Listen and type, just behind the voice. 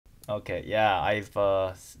Okay, yeah, I've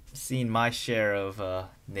seen my share of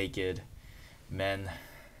naked men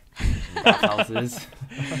in bathhouses.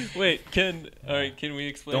 Wait, can we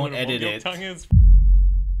explain Don't what a edit it. 목욕탕 is?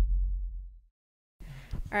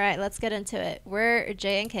 All right, let's get into it. We're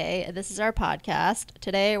J and K. This is our podcast.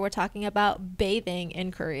 Today we're talking about bathing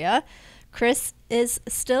in Korea. Chris is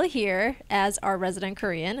still here as our resident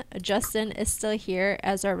Korean. Justin is still here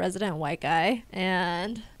as our resident white guy.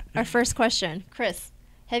 And our first question, Chris,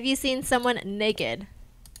 have you seen someone naked?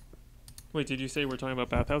 Wait, did you say we're talking about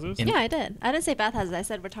bathhouses? Yeah, I did. I didn't say bathhouses. I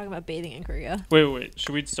said we're talking about bathing in Korea. Wait.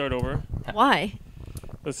 Should we start over? Why?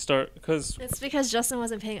 Let's start, because It's because Justin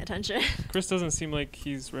wasn't paying attention. Chris doesn't seem like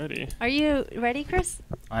he's ready. Are you ready, Chris?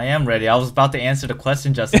 I am ready. I was about to answer the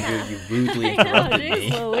question, Justin. You rudely I know, interrupted jeez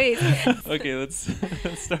me. Louise. Okay,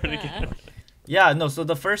 let's start again. Yeah, no. So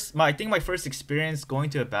I think my first experience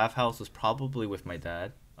going to a bathhouse was probably with my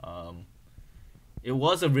dad. It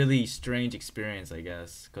was a really strange experience, I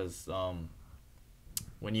guess, because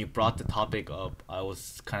when you brought the topic up, I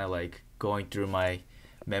was kind of like going through my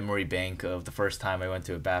memory bank of the first time I went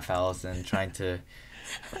to a bathhouse and trying to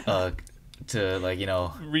like, you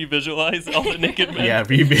know, Revisualize all the naked men. yeah,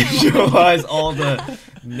 revisualize all the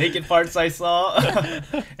naked parts I saw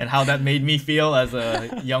and how that made me feel as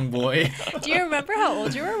a young boy. Do you remember how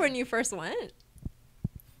old you were when you first went?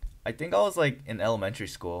 I think I was like in elementary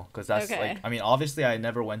school because that's Okay. like, I mean, obviously I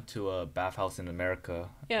never went to a bathhouse in America.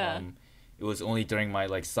 Yeah. It was only during my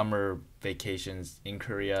like summer vacations in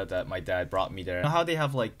Korea that my dad brought me there. You know how they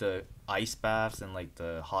have like the ice baths and like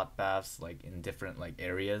the hot baths like in different like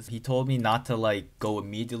areas? He told me not to like go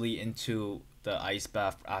immediately into the ice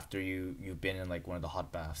bath after you've been in like one of the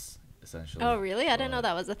hot baths, essentially. Oh, really? I didn't know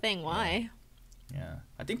that was a thing. Yeah. Why? Yeah.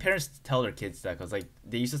 I think parents tell their kids that because like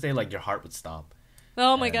they used to say like your heart would stop.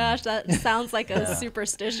 Oh my And- gosh, that sounds like a Yeah.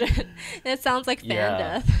 superstition. It sounds like fan Yeah.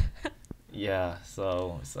 death. Yeah,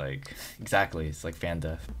 so it's like exactly, it's like fan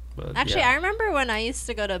death. But Actually, yeah. I remember when I used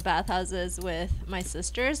to go to bathhouses with my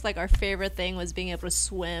sisters, like our favorite thing was being able to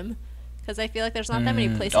swim. Because I feel like there's not that many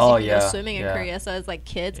places Oh, you can go yeah, swimming in yeah. Korea. So as like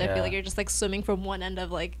kids, I Yeah. feel like you're just like swimming from one end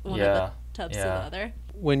of like one of Yeah, the tubs to the yeah. other.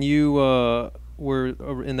 When you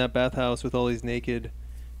were in that bathhouse with all these naked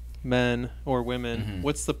men or women, Mhm.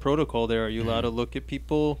 what's the protocol there? Are you allowed to look at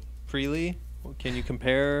people freely? Can you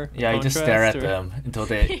compare? Yeah, you just stare at contrast, or- them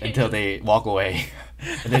until they walk away,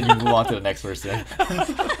 and then you move on to the next person.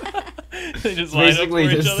 They just It's line up basically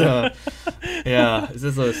for each just other. yeah, it's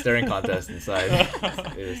just a staring contest inside.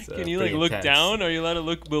 Can you like look down? Are you allowed to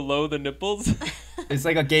look below the nipples? It's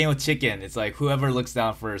like a game of chicken. It's like whoever looks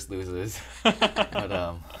down first loses.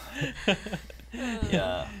 But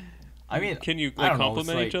yeah. I mean, Can you I like don't know, it's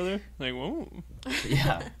compliment each like- other? Like, whoa.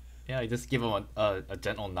 Yeah. Yeah, you just give them a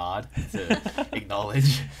gentle nod to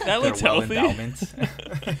acknowledge That their looks well healthy. endowment.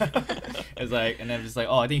 It's like, and then it's like,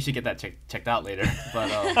 oh, I think you should get that checked out later. But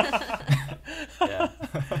yeah.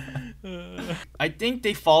 I think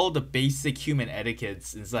they follow the basic human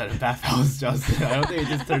etiquettes inside a bathhouse, Justin. I don't think it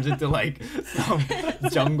just turns into like some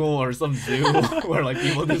jungle or some zoo where like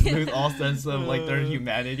people just lose all sense of like their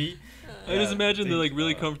humanity. I just imagine they're like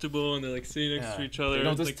really uh, comfortable and they're like sitting next to each other. They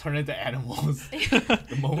don't just like, turn into animals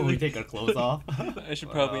the moment we take our clothes off. I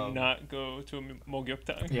should probably Um, not go to a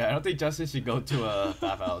목욕탕. Yeah, I don't think Justin should go to a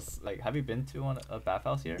bathhouse. Like, have you been to a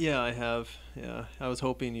bathhouse here? Yeah, I have. Yeah, I was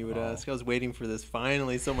hoping you would Oh. ask. I was waiting for this.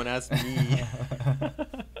 Finally, someone asked me.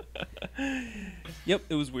 Yep,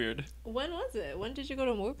 it was weird. When was it? When did you go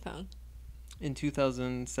to Mukbang? In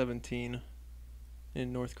 2017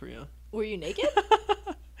 in North Korea. Were you naked?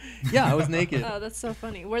 Yeah, I was naked. Oh, that's so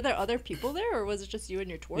funny. Were there other people there, or was it just you and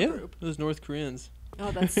your tour Yeah, group? it was North Koreans.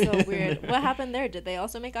 Oh, that's so weird. What happened there? Did they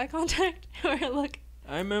also make eye contact? Or look?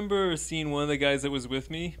 I remember seeing one of the guys that was with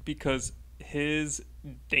me because his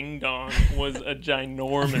ding dong was a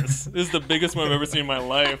ginormous. This is the biggest one I've ever seen in my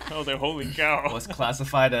life. I was like, holy cow. Was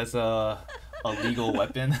classified as a legal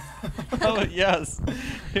weapon. Oh, yes,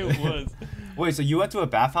 it was. Wait, so you went to a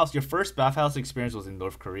bathhouse? Your first bathhouse experience was in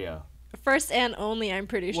North Korea. First and only, I'm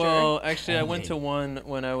pretty sure. Well, actually, I went Only. to one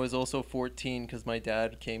when I was also 14 because my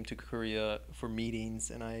dad came to Korea for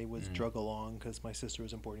meetings and I was drug along because my sister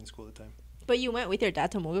was in boarding school at the time. But you went with your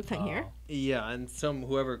dad to Mukbang here? Oh. Yeah, and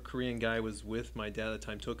whoever Korean guy was with my dad at the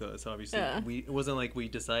time took us. Obviously, Yeah. it wasn't like we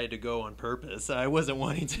decided to go on purpose. I wasn't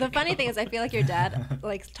wanting to. The funny thing is, I feel like your dad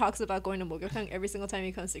like talks about going to Mukbang every single time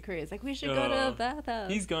he comes to Korea. It's like, we should go to a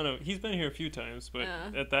bathhouse. He's been here a few times, but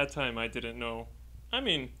Yeah. at that time I didn't know. I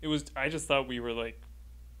mean, I just thought we were like,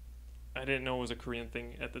 I didn't know it was a Korean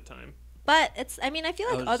thing at the time. But it's, I mean, I feel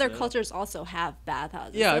I like was other just- cultures also have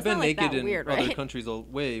bathhouses. Yeah, so I've it's not been like naked that in weird, other right? countries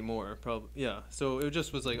way more. Probably, yeah. So it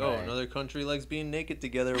just was like, oh, Right. another country likes being naked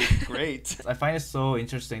together. Great. I find it so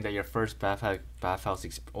interesting that your first bathhouse,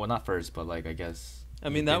 well, not first, but like I guess. I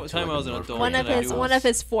mean, you've that been was to, time like, I a was an North adult. One Korean of and I his knew one of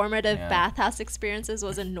his formative Yeah. bathhouse experiences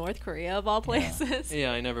was in North Korea of all places.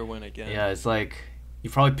 Yeah, I never went again. Yeah, it's like you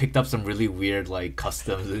probably picked up some really weird like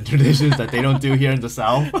customs and traditions that they don't do here in the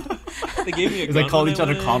South. They gave me a It's like gun call when each I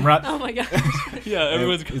other went. comrades. Oh my gosh. Yeah,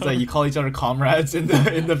 everyone's It's like you call each other comrades in the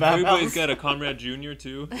bathhouse. everybody's got a comrade junior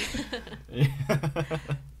too. Yeah.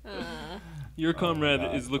 Your Oh my comrade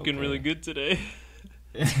God, is looking okay. really good today.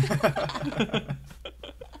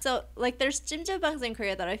 So, like, there's jjimjilbangs in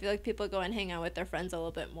Korea that I feel like people go and hang out with their friends a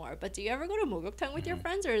little bit more. But do you ever go to 목욕탕 with your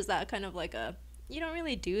friends, or is that kind of like a, you don't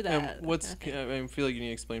really do that? What's? kind of thing? I feel like you need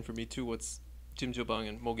to explain for me too. What's jjimjilbang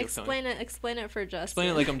and 목욕탕? Explain it for Justin. Explain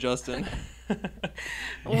it like I'm Justin.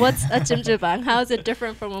 What's a jjimjilbang? How is it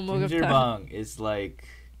different from a 목욕탕? Jjimjilbang is like,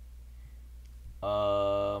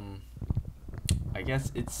 I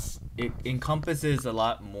guess it encompasses a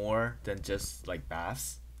lot more than just like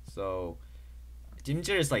baths. So,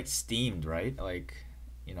 ginger is like steamed, right? Like,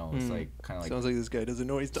 you know, it's like kind of like Sounds like this guy doesn't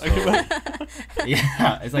know what he's talking about.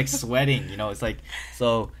 yeah, it's like sweating. You know, it's like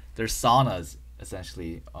so there's saunas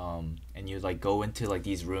essentially, and you like go into like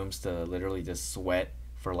these rooms to literally just sweat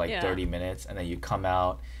for like Yeah. 30 minutes, and then you come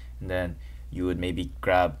out, and then you would maybe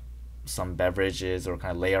grab some beverages or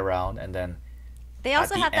kind of lay around, and then They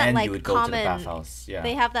also at the have that end like you would go to the common. bathhouse. Yeah.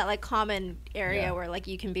 They have that like common area Yeah. where like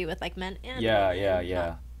you can be with like men and yeah, women, yeah, not-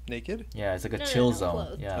 yeah, Naked? yeah. It's like a No, no, chill no, zone.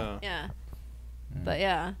 clothed. Yeah. Oh. Yeah, Mm. but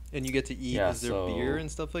yeah. And you get to eat. Yeah, Is there so- beer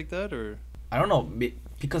and stuff like that, or? I don't know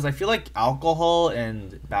because I feel like alcohol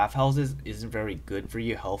and bathhouses isn't very good for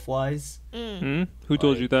you health wise. Hmm? Who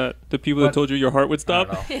told Like- you that? The people that But- told you your heart would I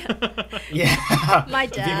stop? don't know. Yeah. Yeah. My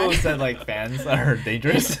The people who dad. said like fans are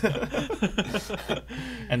dangerous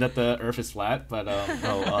and that the earth is flat, but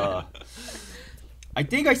no, I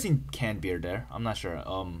think I seen canned beer there. I'm not sure.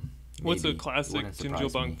 What's a maybe. It classic wouldn't surprise me.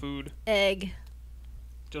 jjimjilbang food? Egg,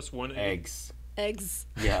 Just one egg. Eggs. eggs.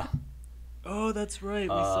 Yeah. Oh, that's right.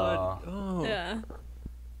 We Uh, saw it. Oh. Yeah.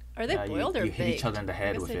 Are they Yeah, boiled or you baked? hit each other in the I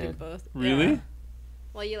head guess with they do it. both. Really? Yeah.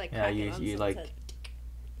 Well, you like Yeah, crack you- it on you, someone's like- head.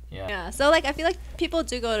 Yeah. Yeah, so like I feel like people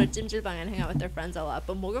do go to jjimjilbang and hang out with their friends a lot,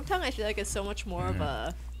 but 목욕탕 I feel like is so much more of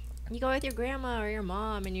a you go with your grandma or your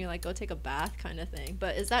mom and you like go take a bath kind of thing.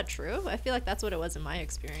 But is that true? I feel like that's what it was in my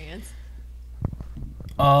experience.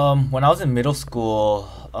 When I was in middle school,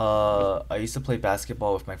 I used to play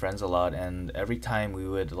basketball with my friends a lot, and every time we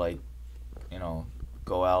would like, you know,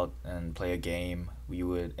 go out and play a game, we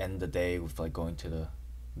would end the day with like going to the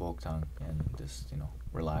목욕탕 and just, you know,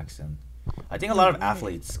 relax. And I think a lot of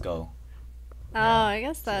athletes go. Oh, I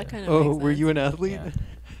guess that kind of. Oh, makes were sense. you an athlete? Yeah.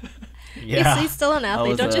 He's, Yeah. he's still an athlete.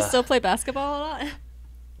 was, Don't you uh, still play basketball a lot?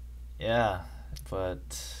 Yeah, but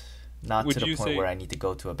not Would to the you point say- where I need to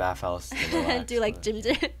go to a bathhouse to relax. Do like but gym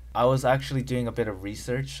gym. I was actually doing a bit of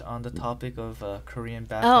research on the topic of Korean Oh,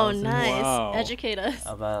 bathhouses. nice. Wow. Educate us.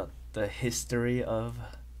 About the history of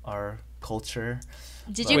our culture.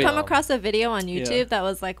 Did but, you come um, across a video on yeah. YouTube that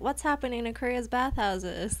was like, "What's happening in Korea's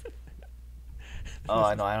bathhouses"? Oh,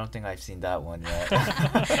 I know. I don't think I've seen that one yet.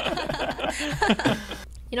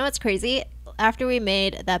 You know what's crazy? After we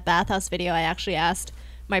made that bathhouse video, I actually asked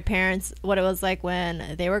my parents what it was like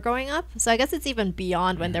when they were growing up. So I guess it's even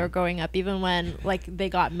beyond when they were growing up, even when like they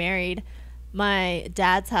got married. My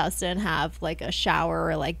dad's house didn't have like a shower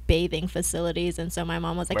or like bathing facilities, and so my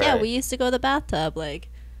mom was like, "Yeah, Right. we used to go to the bathtub." Like,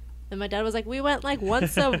 and my dad was like, "We went like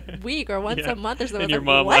once a week or once Yeah. a month or something." And I your was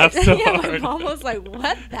mom like, laughed "What?" so Yeah, my hard. mom was like,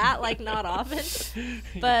 "What? That like not often?"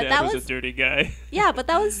 Your But dad that was was- a dirty guy. Yeah, but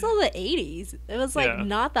that was still the 80s. It was like Yeah.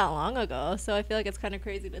 not that long ago. So I feel like it's kind of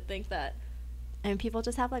crazy to think that. And people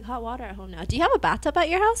just have like hot water at home now. Do you have a bathtub at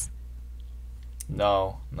your house?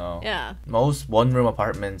 No. Yeah. Most one-room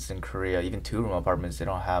apartments in Korea, even two-room apartments, they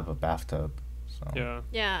don't have a bathtub. So Yeah.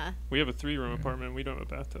 Yeah. We have a 3-room apartment. We don't have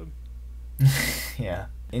a bathtub. yeah.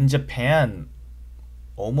 In Japan,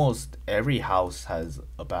 almost every house has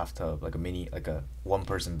a bathtub, like a mini, like a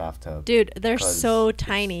one-person bathtub. Dude, they're 'Cause so it's-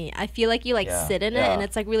 tiny. I feel like you like Yeah, sit in it yeah. and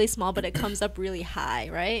it's like really small, but it comes up really high,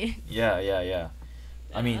 right? Yeah.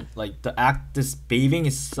 I mean, like this bathing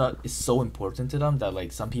is so important to them that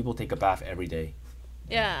like some people take a bath every day.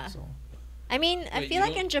 Yeah. So I mean, I Wait, feel you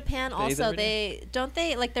like don't in Japan bathe also every day? they don't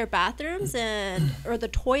they like their bathrooms and or the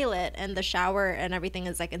toilet and the shower and everything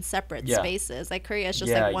is like in separate Yeah. spaces. Like Korea is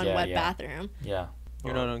just Yeah, like one yeah, wet yeah. bathroom. yeah.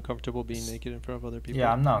 You're not uncomfortable being naked in front of other people?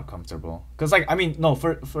 Yeah, I'm not uncomfortable. Cause like I mean, no.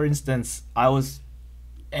 For instance, I was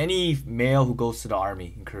any male who goes to the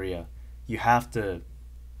army in Korea, you have to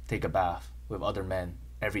take a bath with other men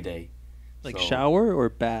every day. Like So- shower or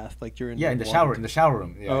bath? Like you're in Yeah, the in the water shower, in the shower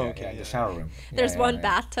room. Yeah, Oh, yeah, okay, yeah, in the yeah, shower yeah. room. Yeah, There's yeah, one yeah.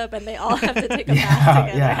 bathtub and they all have to take a Yeah, bath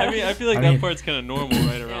together. yeah. I mean, I feel like I that mean- part's kind of normal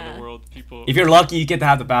right around Yeah. the world. People. If you're lucky, you get to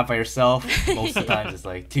have the bath by yourself. Most of the times, it's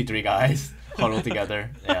like 2-3 guys huddled together.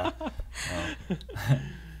 Yeah.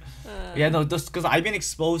 Yeah, no, just because I've been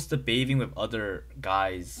exposed to bathing with other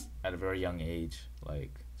guys at a very young age,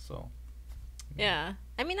 like so. Yeah.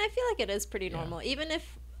 I mean, I feel like it is pretty Yeah. normal. Even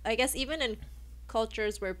if, I guess, even in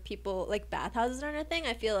cultures where people, like, bathhouses aren't a thing,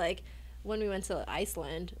 I feel like when we went to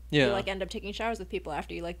Iceland, you, Yeah. like, end up taking showers with people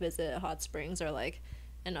after you, like, visit hot springs or, like,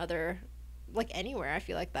 and other, like, anywhere. I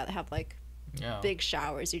feel like that have, like, Yeah. big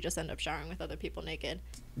showers. You just end up showering with other people naked.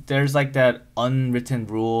 There's like that unwritten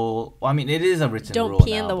rule. Well, I mean, it is a written Don't rule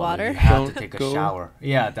pee in now, the but, like, water? you have Don't to take a go- shower.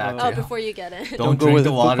 Yeah, that Oh, too. before you get in. Don't go drink with the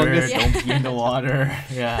the water. fungus. Don't pee in the water.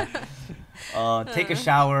 Yeah. Take a Uh.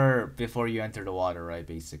 shower before you enter the water, right?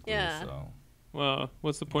 Basically. Yeah. So. Wow,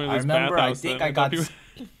 what's the point of I this remember. I bathhouse? think then? I got. thought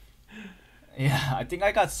people- Yeah, I think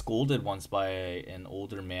I got scolded once by an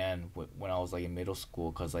older man when I was like in middle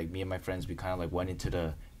school, cause like me and my friends we kind of like went into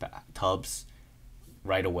the tubs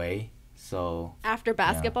right away. So After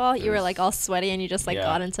basketball, you were, there's- like, all sweaty and you just, like, yeah,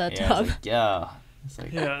 got into a yeah, tub. It's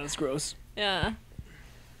like Yeah, that's gross. Yeah.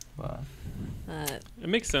 but It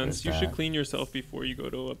makes sense. There's You should that. clean yourself before you go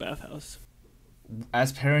to a bathhouse.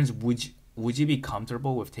 as parents, would you be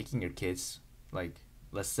comfortable with taking your kids? Like,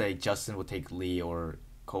 let's say Justin would take Lee or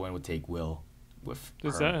Cohen would take Will with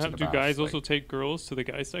Does her that to have? the Do bath, guys like- also take girls to the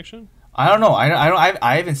guys section? I don't know.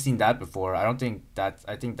 I haven't seen that before. I don't think that's.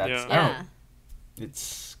 I think that's. Yeah. I don't Yeah. know.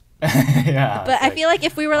 It's. Yeah. But it's I like- feel like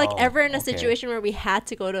if we were, like, oh, ever in a okay. situation where we had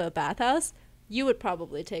to go to a bathhouse, you would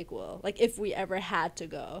probably take Will. Like, if we ever had to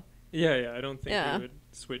go. Yeah. I don't think Yeah. we would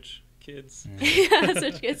switch kids. Yeah,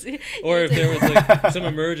 such kids. Or You if take there was like some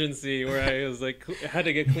emergency where I was like had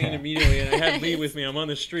to get clean immediately and I had Lee with me, I'm on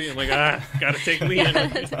the street, I'm like, gotta take Lee in.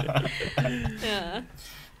 Yeah.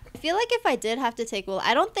 I feel like if I did have to take Will,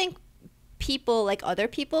 I don't think people, like other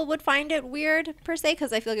people, would find it weird per se,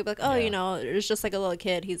 because I feel like it'd be like, oh, Yeah. you know, it's just like a little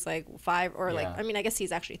kid. He's like 5 or like, Yeah. I mean, I guess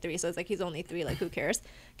he's actually 3, so it's like he's only 3. Like, who cares?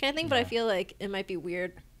 Kind of thing. But I Yeah. feel like it might be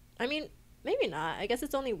weird. I mean, maybe not. I guess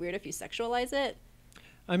it's only weird if you sexualize it.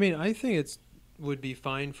 I mean, I think it's would be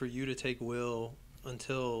fine for you to take Will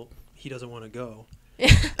until he doesn't want to go.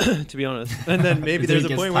 To be honest, and then maybe Until there's he a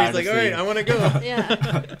gets point where he's tired like, of "All right, seeing- I want to go."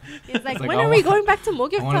 Yeah. He's like, like, when I are we want- going back to I wanna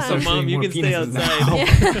Mogyuptan? start Mom, seeing you more can stay penises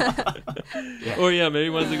outside. now. Yeah. Or yeah, maybe he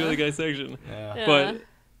wants to go to the guys section. Yeah. Yeah. But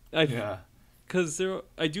I Yeah. because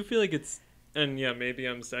I do feel like it's, and yeah, maybe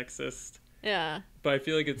I'm sexist, Yeah. but I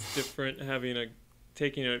feel like it's different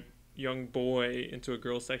taking a young boy into a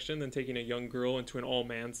girl section than taking a young girl into an all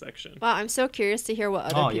man section. Wow, I'm so curious to hear what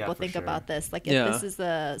other Oh, yeah, people for think sure. about this. Like, if Yeah. this is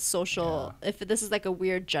a social, if this is like a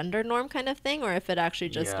weird gender norm kind of thing, or if it actually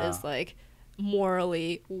just Yeah. is like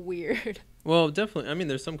morally weird. Well, definitely. I mean,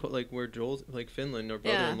 there's some like where Joel's like Finland or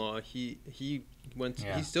Yeah. brother-in-law. He went.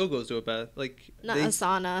 Yeah. He still goes to a bath. Like Not they, a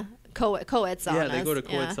sauna, co-ed saunas. yeah, they go to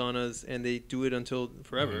co-ed yeah. saunas and they do it until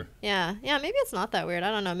forever. Yeah, yeah, maybe it's not that weird. I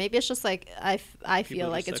don't know. Maybe it's just like I People feel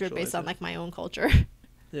like just it's weird based sexualize on it. like my own culture.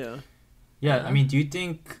 Yeah, Yeah. I mean, do you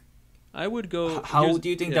think? I would go. How here's- do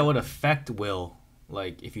you think yeah. that would affect Will?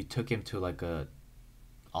 Like, if you took him to like a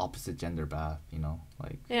opposite gender bath, you know,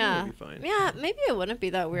 like. Yeah, It'd be fine. yeah, maybe it wouldn't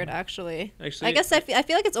be that weird actually. Actually, I guess I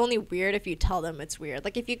feel like it's only weird if you tell them it's weird.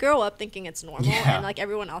 Like if you grow up thinking it's normal Yeah. and like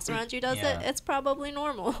everyone else around you does Yeah. it, it's probably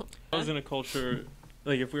normal. I was in a culture,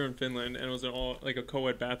 like if we were in Finland and it was an all like a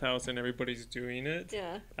co-ed bathhouse and everybody's doing it,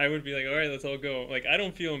 Yeah. I would be like, all right, let's all go. Like I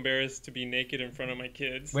don't feel embarrassed to be naked in front of my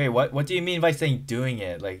kids. Wait, what do you mean by saying doing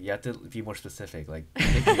it? Like, you have to be more specific. Like,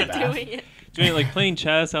 taking a bath. Doing it. Doing it like playing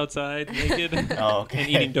chess outside naked Oh, okay. and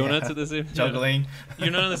eating donuts Yeah. at the same time. Juggling.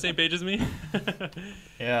 You're not on the same page as me?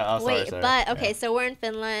 Yeah. Oh, sorry, Wait, sorry. but okay, Yeah. so we're in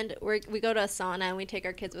Finland. We go to a sauna and we take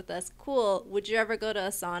our kids with us. Cool. Would you ever go to a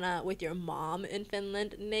sauna with your mom in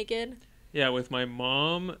Finland naked? Yeah, with my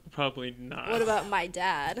mom, probably not. What about my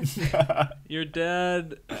dad? Your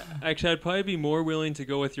dad? Actually, I'd probably be more willing to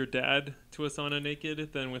go with your dad to a sauna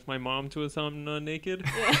naked than with my mom to a sauna naked.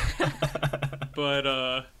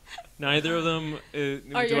 But neither of them do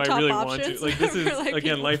Are I your top really want options to. Like this is for, like,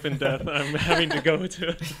 again people? life and death. I'm having to go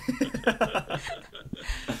to.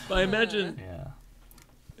 But I imagine. Yeah.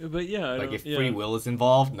 But yeah, I Like, don't- if yeah. free will is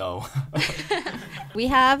involved, no. We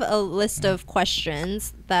have a list of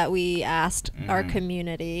questions that we asked our Mhm.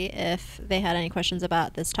 community if they had any questions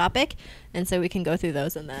about this topic, and so we can go through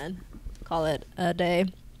those and then call it a day.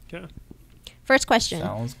 Yeah. First question.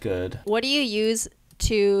 Sounds good. What do you use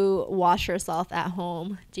to wash yourself at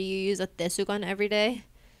home? Do you use a tesugan every day?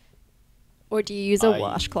 Or do you use a I-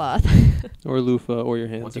 washcloth? Or loofah, or your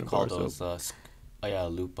hands What do in you call bar those? soap. Oh yeah,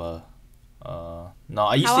 lupa. No,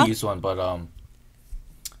 I used How to oft- use one, but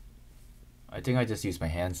I think I just use my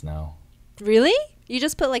hands now. Really? You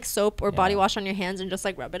just put like soap or body Yeah. wash on your hands and just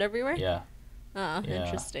like rub it everywhere? Yeah, Oh, Yeah.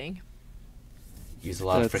 interesting. use a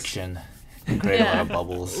lot of That's- friction, create a lot of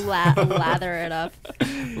bubbles, Lather it up.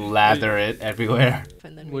 lather it everywhere.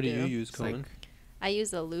 And then What we do you do. use, It's like- Cohen? I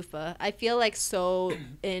use a loofah. I feel like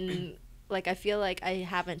I feel like I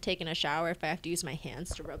haven't taken a shower if I have to use my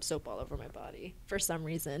hands to rub soap all over my body. For some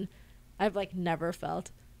reason, I've like never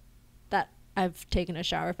felt that I've taken a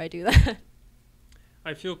shower if I do that.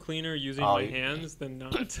 I feel cleaner using Oh, my you- hands than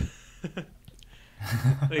not.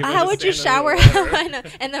 Like, if I How just would you stand under shower? the water- I know.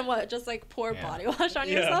 And then what? Just like pour Yeah. body wash on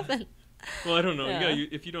Yeah. yourself? And Well, I don't know. Yeah.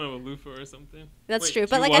 If you don't have a loofah or something. that's Wait, true. do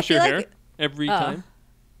But you like I wash feel your like hair every Oh. time.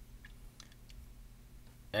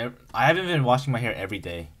 I haven't been washing my hair every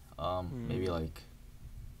day. Maybe like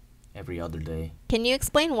every other day. Can you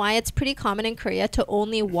explain why it's pretty common in Korea to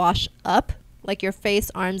only wash up, like your face,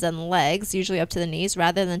 arms, and legs, usually up to the knees,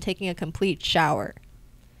 rather than taking a complete shower?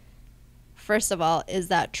 First of all, is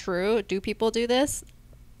that true? Do people do this?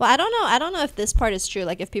 Well, I don't know. I don't know if this part is true,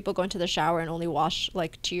 like if people go into the shower and only wash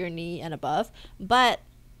like to your knee and above. But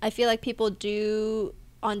I feel like people do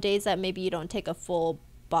on days that maybe you don't take a full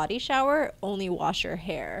body shower, only wash your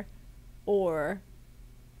hair or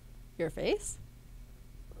your face.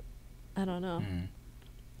 I don't know. Mm.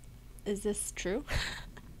 Is this true?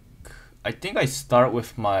 I think I start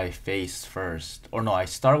with my face first, or no, I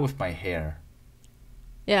start with my hair,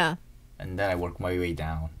 Yeah. and then I work my way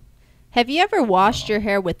down. Have you ever washed your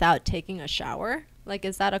hair without taking a shower? Like,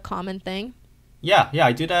 is that a common thing? Yeah,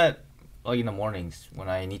 I do that like in the mornings when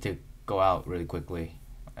I need to go out really quickly,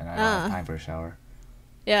 and I don't Ah. have time for a shower.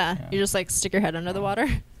 Yeah. Yeah. You just like stick your head under the water?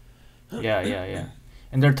 Yeah.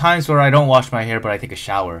 And there are times where I don't wash my hair, but I take a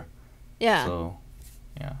shower. Yeah. So,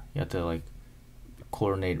 yeah, you have to like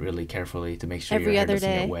coordinate really carefully to make sure Every your hair other doesn't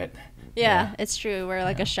day. get wet. Yeah, it's true. We're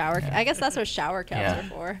like a shower. Yeah. I guess that's what shower caps Yeah. are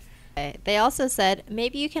for. Okay. They also said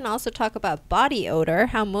maybe you can also talk about body odor,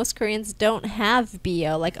 how most Koreans don't have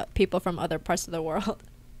BO like people from other parts of the world.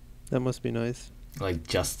 That must be nice. Like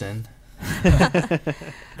Justin.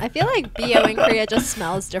 I feel like BO in Korea just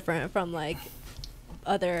smells different from like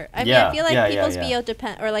other. I mean, I Yeah, feel like yeah, people's yeah. BO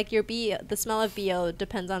depend, or like your BO, the smell of BO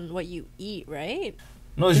depends on what you eat, right?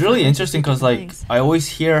 No, it's Different really countries do interesting because different like things. I always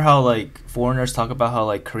hear how like foreigners talk about how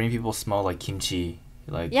like Korean people smell like kimchi,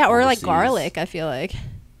 like Yeah, or like overseas. garlic. I feel like.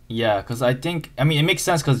 Yeah, because I mean it makes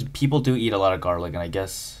sense because people do eat a lot of garlic, and I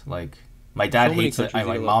guess like my dad So many hates it. countries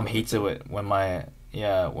My eat a lot mom of garlic, hates it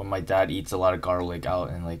though. when my dad eats a lot of garlic out,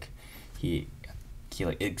 and like he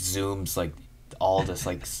like exhumes like all this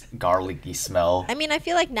like garlicky smell. I mean, I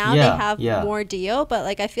feel like now Yeah, they have yeah. more Dio, but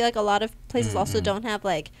like I feel like a lot of places also Mhm. don't have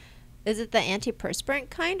like, is it the antiperspirant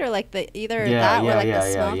kind or like the either Yeah, that or yeah, like yeah, the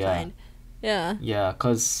yeah, smell yeah. kind? Yeah. Yeah,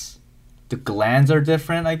 because the glands are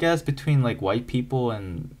different, I guess, between like white people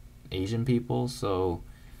and Asian people. So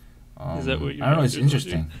Is that what your I don't know. It's doctor told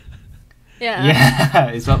you? interesting. Yeah. Yeah,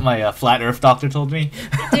 it's what my flat Earth doctor told me.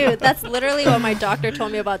 Dude, that's literally what my doctor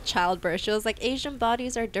told me about childbirth. She was like, Asian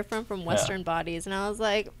bodies are different from Western bodies. And I was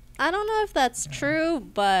like, I don't know if that's true,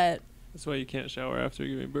 but That's why you can't shower after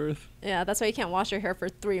giving birth. yeah, that's why you can't wash your hair for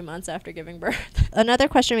 3 months after giving birth. Another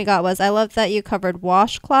question we got was, I love that you covered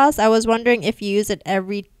washcloths. I was wondering if you use it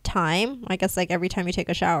every time, I guess like every time you take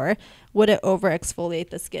a shower, would it over exfoliate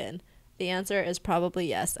the skin? The answer is probably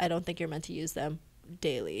yes. I don't think you're meant to use them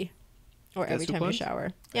daily or every time you Desuquans? shower.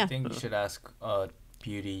 I Yeah. think you should ask a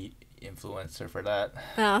beauty influencer for that.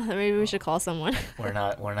 Maybe we should call someone. We're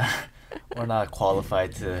not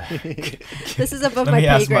qualified to. This is above Let my me pay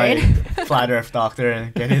ask grade. my flat Earth doctor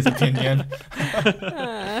and get his opinion.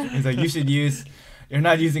 He's like, you're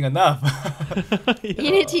not using enough.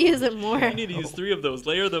 You need to use it more. You need to use 3 of those.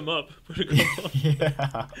 Layer them up. Put a couple on.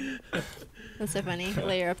 Yeah. That's so funny.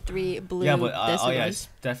 Layer up 3 blue. Yeah, but this oh yeah, ones.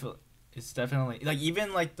 it's definitely like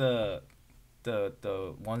even like the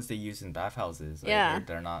ones they use in bathhouses. Like, Yeah.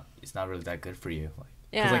 they're not. It's not really that good for you.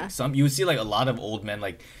 Like, 'cause, Yeah. like you see like a lot of old men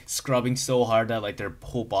like scrubbing so hard that like their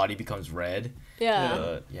whole body becomes red.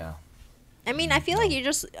 Yeah. Yeah. I mean, I feel like you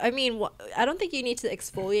just, I mean, I don't think you need to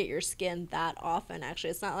exfoliate your skin that often, actually.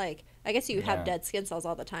 It's not like, I guess you Yeah. have dead skin cells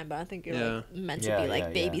all the time, but I don't think you're Yeah. like meant to Yeah, be like yeah,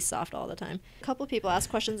 baby yeah. soft all the time. A couple people asked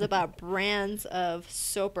questions about brands of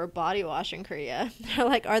soap or body wash in Korea. They're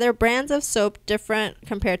like, are there brands of soap different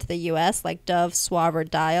compared to the US, like Dove, Suave, or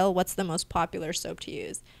Dial? What's the most popular soap to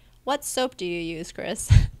use? What soap do you use, Chris?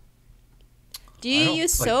 Do I you don't-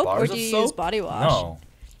 use like soap or bars do of you use soap? body wash? No,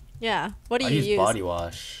 Yeah. What do I you use use? body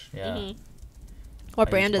wash. Yeah. Mhm. What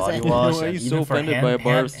I brand use is body it? wash, Why are and you even so for offended by a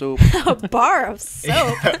bar of soap? A bar of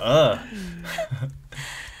soap. Ugh.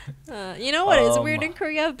 You know what is weird Um, in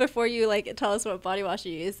Korea? Before you like tell us what body wash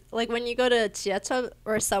you use, like when you go to 지하철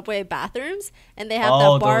or subway bathrooms and they have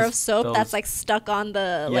Oh, that bar of those- soap that's those- like stuck on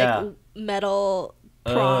the Yeah. like metal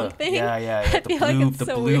prong thing. Yeah, I the feel blue, like it's the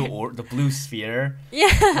so blue, weird. or the blue sphere. Yeah.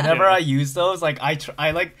 Whenever Yeah. I use those, like I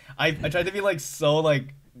try to be like so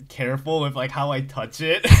like careful with like how I touch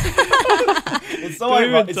it. It's so Don't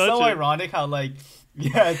even it's touch so it. ironic how like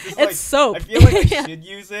it's just It's like soap. I feel like I Yeah. should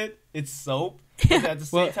use it. It's soap. But at the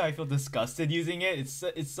same Well- time, I feel disgusted using it. It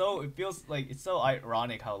feels like it's so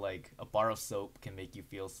ironic how like a bar of soap can make you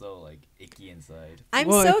feel so like icky inside. I'm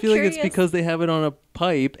Well, so I feel curious. like it's because they have it on a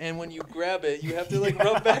pipe, and when you grab it, you have to like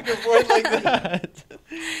rub back and forth like that.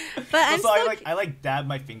 but I'm So I still like dab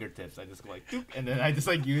my fingertips. I just go like doop, and then I just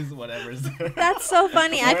like use whatever's there. That's so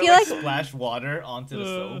funny. I Or, feel like splash water onto the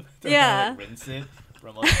soap. To Yeah. Kind of, like, rinse it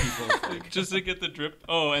from other people's like. Just to get the drip.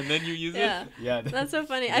 Oh, and then you use yeah. it. Yeah. That's so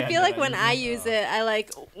funny. Yeah, I feel then like when I use it, I like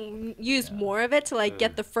use Yeah. more of it to like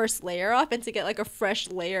get Ugh. the first layer off and to get like a fresh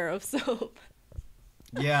layer of soap.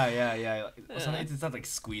 Yeah. Sometimes it's not like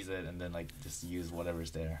squeeze it and then like just use whatever's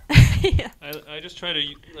there. Yeah. I just try to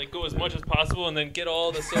like go as much as possible and then get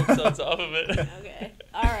all the soap suds off of it. Okay.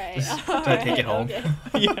 All right. Just All try to take it home. okay.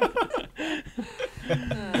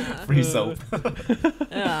 Free soap.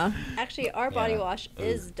 Yeah. Actually, our body Yeah. wash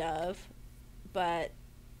is Dove, but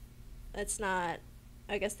it's not.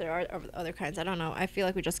 I guess there are other kinds. I don't know. I feel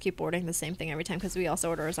like we just keep ordering the same thing every time because we also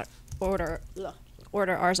order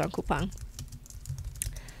ours on coupon.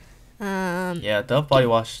 Yeah, Dove body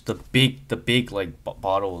wash. The big like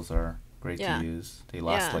bottles are great Yeah. to use. They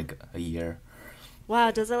last Yeah. like a year.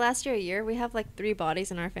 Wow, does it last you a year? We have like 3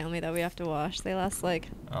 bodies in our family that we have to wash. They last like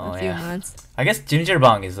Oh, a few yeah. months. I guess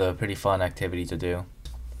jjimjilbang is a pretty fun activity to do.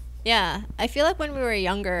 Yeah, I feel like when we were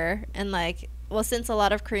younger and like, well, since a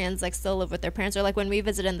lot of Koreans like still live with their parents, or like when we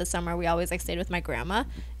visited in the summer, we always like stayed with my grandma.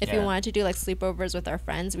 If we Yeah. wanted to do like sleepovers with our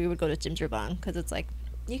friends, we would go to jjimjilbang because it's like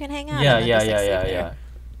you can hang out. Yeah, and then yeah, just, like, yeah, sleep yeah, there yeah.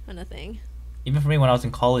 Kind of thing. Even for me, when I was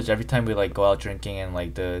in college, every time we like go out drinking and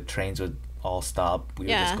like the trains would all stop, we would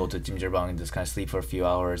Yeah. just go to jjimjilbang and just kind of sleep for a few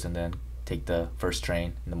hours and then take the first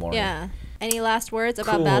train in the morning. Yeah. Any last words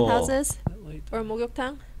about Cool. bathhouses or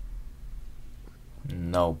목욕탕?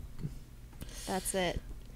 No. That's it.